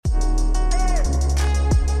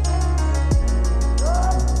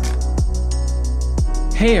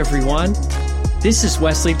Hey everyone, this is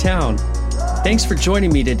Wesley Town. Thanks for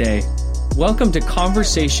joining me today. Welcome to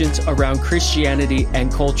Conversations Around Christianity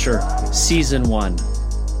and Culture, Season 1.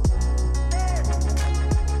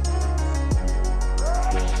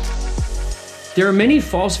 There are many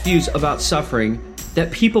false views about suffering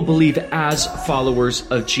that people believe as followers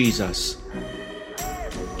of Jesus.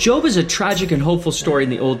 Job is a tragic and hopeful story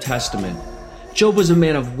in the Old Testament. Job was a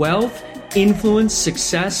man of wealth, influence,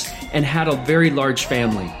 success, and had a very large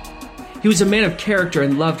family. He was a man of character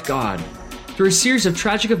and loved God. Through a series of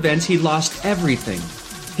tragic events, he lost everything: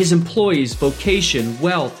 his employees, vocation,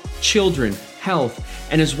 wealth, children, health,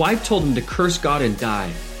 and his wife told him to curse God and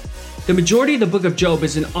die. The majority of the book of Job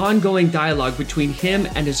is an ongoing dialogue between him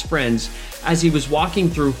and his friends as he was walking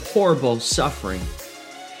through horrible suffering.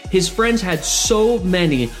 His friends had so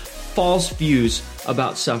many false views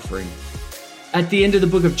about suffering. At the end of the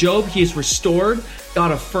book of Job, he is restored,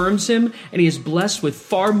 God affirms him, and he is blessed with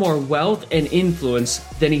far more wealth and influence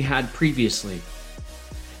than he had previously.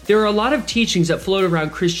 There are a lot of teachings that float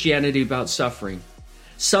around Christianity about suffering,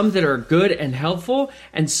 some that are good and helpful,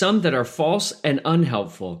 and some that are false and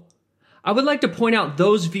unhelpful. I would like to point out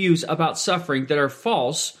those views about suffering that are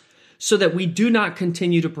false so that we do not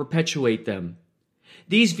continue to perpetuate them.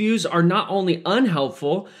 These views are not only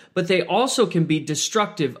unhelpful, but they also can be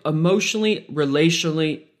destructive emotionally,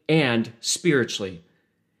 relationally, and spiritually.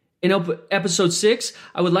 In episode 6,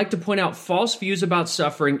 I would like to point out false views about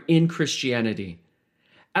suffering in Christianity.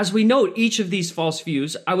 As we note each of these false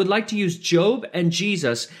views, I would like to use Job and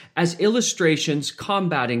Jesus as illustrations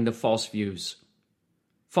combating the false views.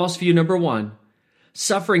 False view number 1,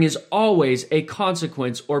 suffering is always a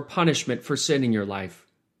consequence or punishment for sin in your life.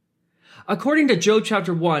 According to Job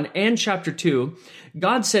chapter 1 and chapter 2,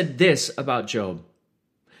 God said this about Job.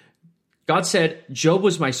 God said, Job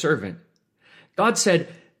was my servant. God said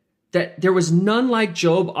that there was none like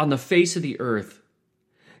Job on the face of the earth.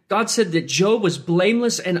 God said that Job was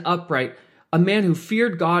blameless and upright, a man who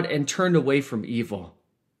feared God and turned away from evil.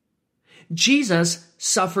 Jesus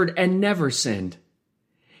suffered and never sinned.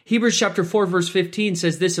 Hebrews chapter 4 verse 15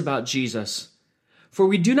 says this about Jesus. For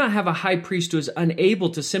we do not have a high priest who is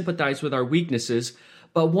unable to sympathize with our weaknesses,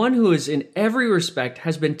 but one who is in every respect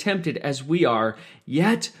has been tempted as we are,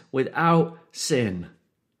 yet without sin.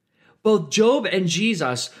 Both Job and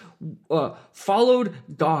Jesus followed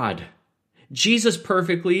God. Jesus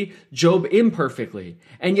perfectly, Job imperfectly,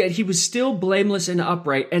 and yet he was still blameless and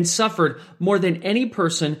upright and suffered more than any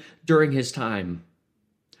person during his time.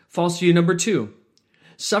 False view number 2.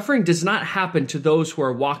 Suffering does not happen to those who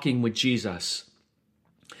are walking with Jesus.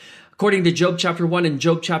 According to Job chapter 1 and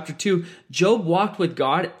Job chapter 2, Job walked with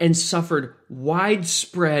God and suffered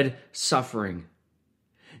widespread suffering.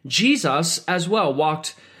 Jesus as well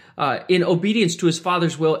walked in obedience to his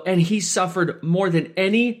Father's will, and he suffered more than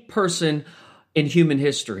any person in human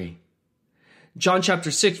history. John chapter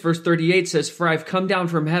 6 verse 38 says, For I've come down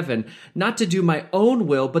from heaven, not to do my own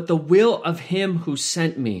will, but the will of him who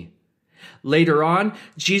sent me. Later on,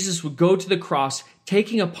 Jesus would go to the cross,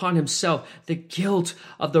 taking upon himself the guilt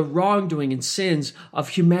of the wrongdoing and sins of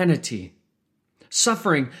humanity,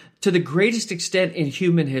 suffering to the greatest extent in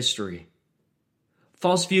human history.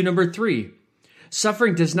 False view number 3.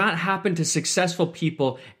 Suffering does not happen to successful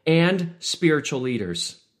people and spiritual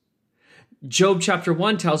leaders. Job chapter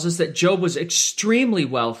 1 tells us that Job was extremely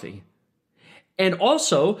wealthy, and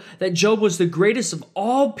also that Job was the greatest of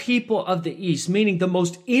all people of the East, meaning the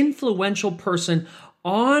most influential person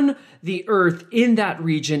on the earth in that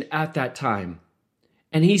region at that time.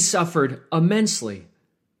 And he suffered immensely.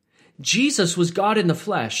 Jesus was God in the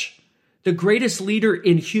flesh, the greatest leader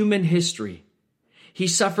in human history. He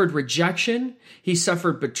suffered rejection, he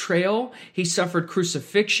suffered betrayal, he suffered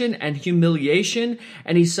crucifixion and humiliation,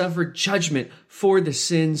 and he suffered judgment for the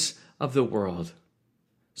sins of the world.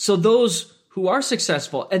 So those who are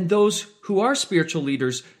successful and those who are spiritual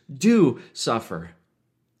leaders do suffer.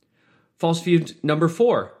 False view number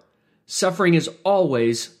 4, suffering is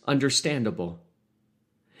always understandable.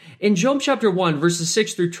 In Job chapter 1, verses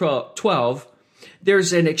 6 through 12,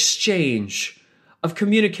 there's an exchange of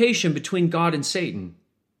communication between God and Satan.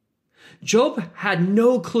 Job had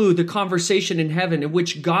no clue the conversation in heaven in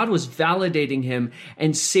which God was validating him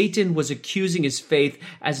and Satan was accusing his faith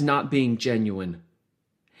as not being genuine.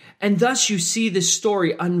 And thus you see this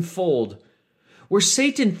story unfold, where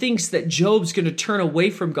Satan thinks that Job's going to turn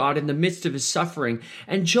away from God in the midst of his suffering,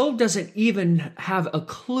 and Job doesn't even have a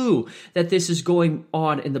clue that this is going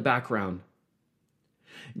on in the background.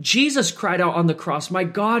 Jesus cried out on the cross, my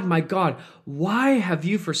God, why have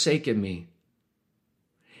you forsaken me?"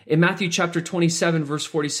 In Matthew chapter 27, verse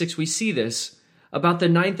 46, we see this About the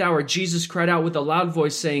ninth hour, Jesus cried out with a loud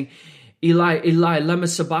voice saying, Eli, Eli, lema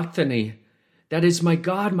sabachthani. That is, my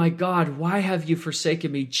God, why have you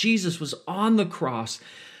forsaken me? Jesus was on the cross,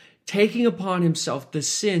 taking upon himself the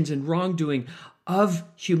sins and wrongdoing of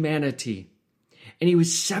humanity. And he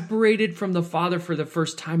was separated from the Father for the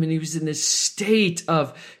first time, and he was in this state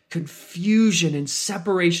of confusion and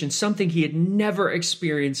separation, something he had never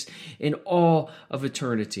experienced in all of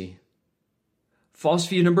eternity. False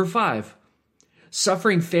view number 5.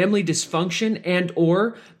 Suffering family dysfunction and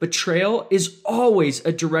or betrayal is always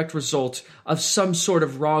a direct result of some sort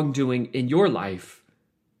of wrongdoing in your life.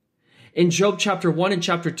 In Job chapter 1 and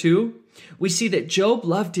chapter 2, we see that Job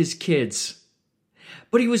loved his kids,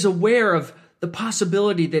 but he was aware of the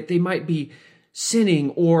possibility that they might be sinning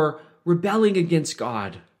or rebelling against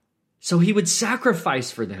God. So he would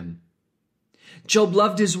sacrifice for them. Job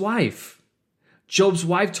loved his wife. Job's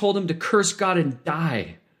wife told him to curse God and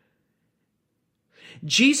die.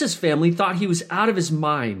 Jesus' family thought he was out of his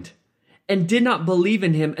mind and did not believe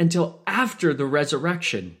in him until after the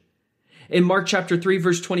resurrection. In Mark chapter 3,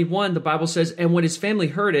 verse 21, the Bible says, and when his family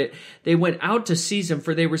heard it, they went out to seize him,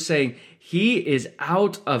 for they were saying, he is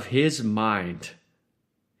out of his mind.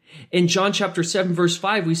 In John chapter 7, verse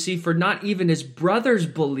 5, we see, for not even his brothers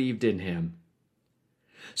believed in him.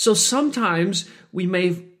 So sometimes we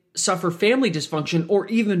may suffer family dysfunction or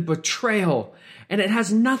even betrayal, and it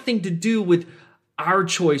has nothing to do with our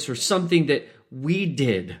choice or something that we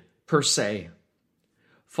did per se.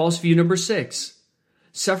 False view number 6.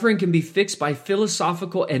 Suffering can be fixed by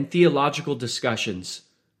philosophical and theological discussions.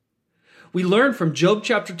 We learn from Job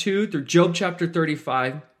chapter 2 through Job chapter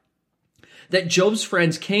 35 that Job's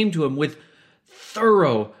friends came to him with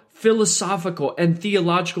thorough philosophical and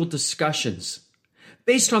theological discussions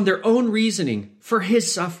based on their own reasoning for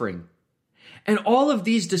his suffering. And all of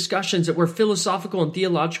these discussions that were philosophical and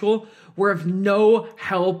theological were of no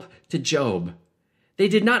help to Job. They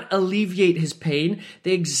did not alleviate his pain.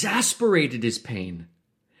 They exasperated his pain.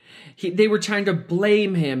 They were trying to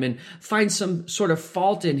blame him and find some sort of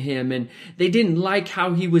fault in him. And they didn't like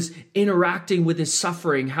how he was interacting with his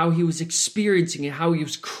suffering, how he was experiencing it, how he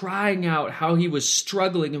was crying out, how he was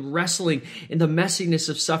struggling and wrestling in the messiness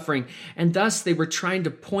of suffering. And thus they were trying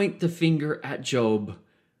to point the finger at Job,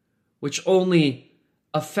 which only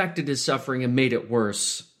affected his suffering and made it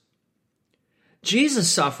worse. Jesus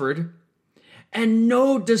suffered, and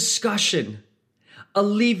no discussion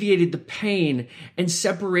alleviated the pain and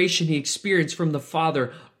separation he experienced from the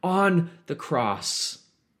Father on the cross.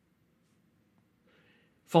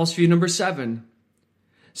 False view number 7.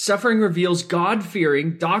 Suffering reveals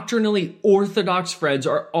God-fearing, doctrinally orthodox friends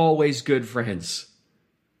are always good friends.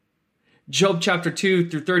 Job chapter 2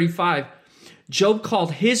 through 35, Job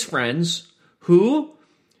called his friends, who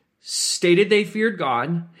stated they feared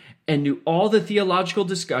God and knew all the theological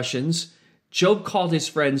discussions, Job called his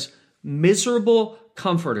friends miserable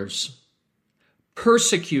comforters,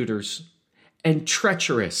 persecutors, and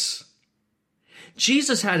treacherous.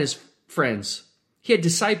 Jesus had his friends. He had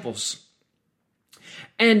disciples.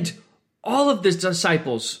 And all of the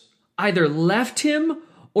disciples either left him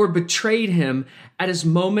or betrayed him at his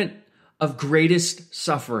moment of greatest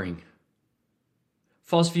suffering.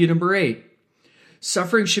 False view number 8.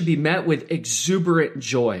 Suffering should be met with exuberant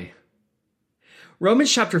joy.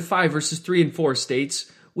 Romans chapter 5, verses 3 and 4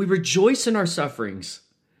 states, we rejoice in our sufferings,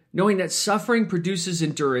 knowing that suffering produces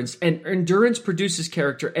endurance, and endurance produces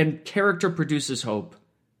character, and character produces hope.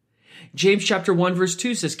 James chapter 1, verse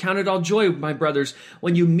 2 says, count it all joy, my brothers,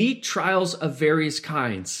 when you meet trials of various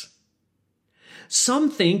kinds. Some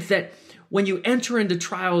think that when you enter into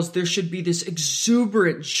trials, there should be this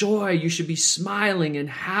exuberant joy. You should be smiling and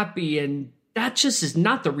happy, and that just is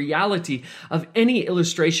not the reality of any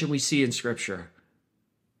illustration we see in Scripture.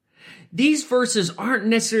 These verses aren't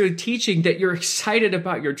necessarily teaching that you're excited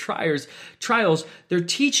about your trials. They're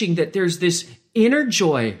teaching that there's this inner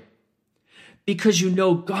joy because you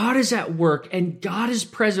know God is at work and God is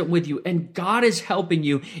present with you and God is helping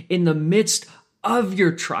you in the midst of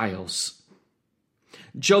your trials.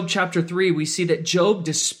 Job chapter 3, we see that Job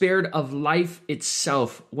despaired of life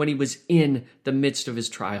itself when he was in the midst of his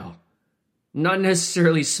trial, not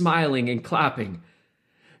necessarily smiling and clapping.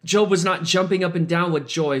 Job was not jumping up and down with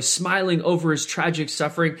joy, smiling over his tragic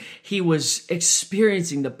suffering. He was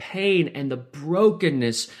experiencing the pain and the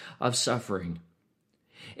brokenness of suffering.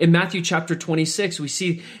 In Matthew chapter 26, we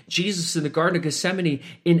see Jesus in the Garden of Gethsemane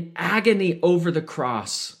in agony over the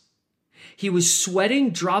cross. He was sweating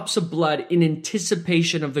drops of blood in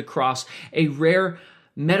anticipation of the cross, a rare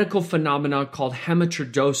medical phenomenon called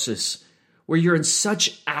hematidrosis, where you're in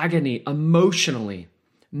such agony emotionally,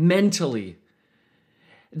 mentally,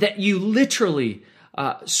 that you literally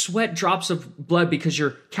sweat drops of blood because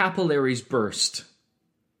your capillaries burst.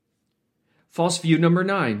 False view number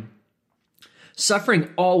 9. Suffering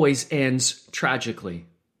always ends tragically.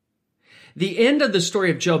 The end of the story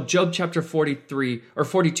of Job chapter 42,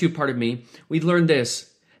 we learn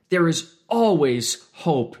this: there is always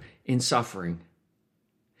hope in suffering.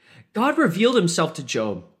 God revealed himself to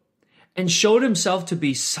Job and showed himself to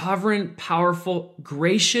be sovereign, powerful,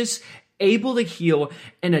 gracious, able to heal,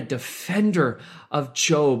 and a defender of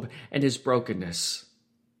Job and his brokenness.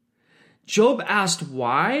 Job asked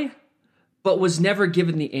why, but was never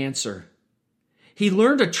given the answer. He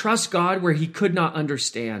learned to trust God where he could not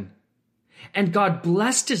understand. And God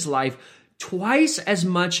blessed his life twice as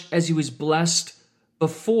much as he was blessed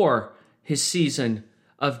before his season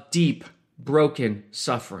of deep, broken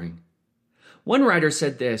suffering. One writer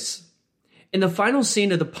said this: in the final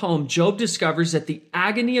scene of the poem, Job discovers that the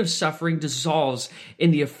agony of suffering dissolves in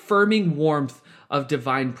the affirming warmth of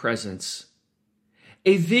divine presence.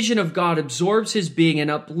 A vision of God absorbs his being and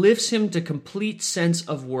uplifts him to complete sense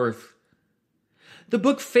of worth. The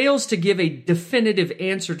book fails to give a definitive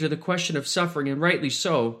answer to the question of suffering, and rightly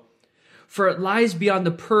so, for it lies beyond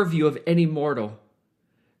the purview of any mortal.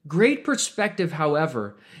 Great perspective,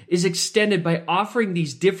 however, is extended by offering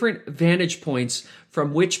these different vantage points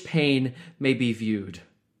from which pain may be viewed.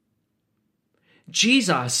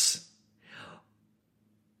 Jesus,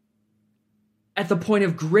 at the point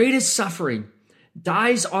of greatest suffering,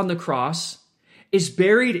 dies on the cross, is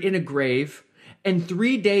buried in a grave, and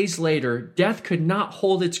 3 days later, death could not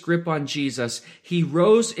hold its grip on Jesus. He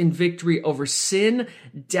rose in victory over sin,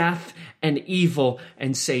 death, and evil,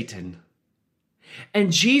 and Satan.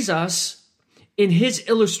 And Jesus, in his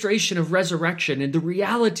illustration of resurrection and the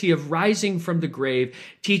reality of rising from the grave,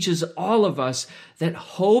 teaches all of us that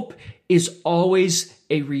hope is always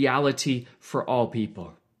a reality for all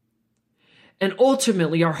people. And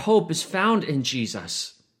ultimately, our hope is found in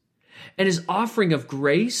Jesus and his offering of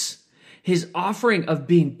grace, his offering of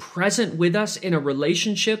being present with us in a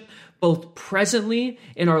relationship, both presently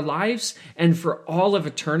in our lives and for all of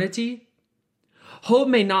eternity. Hope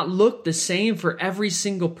may not look the same for every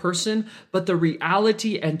single person, but the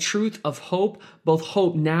reality and truth of hope, both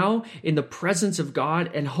hope now in the presence of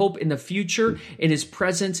God and hope in the future in his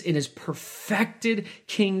presence in his perfected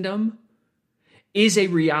kingdom, is a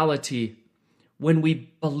reality when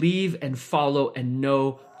we believe and follow and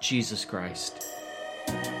know Jesus Christ.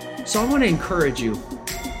 So I want to encourage you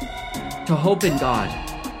to hope in God.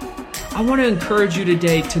 I want to encourage you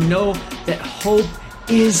today to know that hope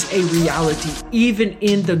is a reality, even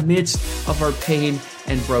in the midst of our pain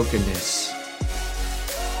and brokenness.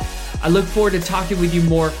 I look forward to talking with you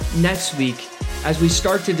more next week as we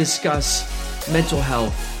start to discuss mental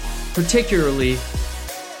health, particularly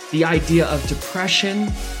the idea of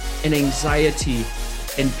depression and anxiety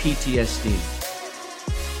and PTSD.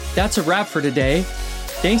 That's a wrap for today.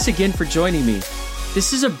 Thanks again for joining me.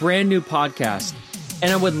 This is a brand new podcast,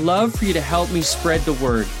 and I would love for you to help me spread the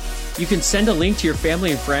word. You can send a link to your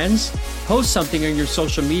family and friends, post something on your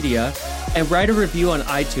social media, and write a review on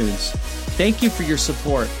iTunes. Thank you for your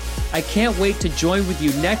support. I can't wait to join with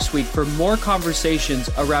you next week for more conversations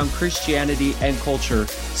around Christianity and culture,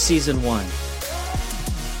 Season 1.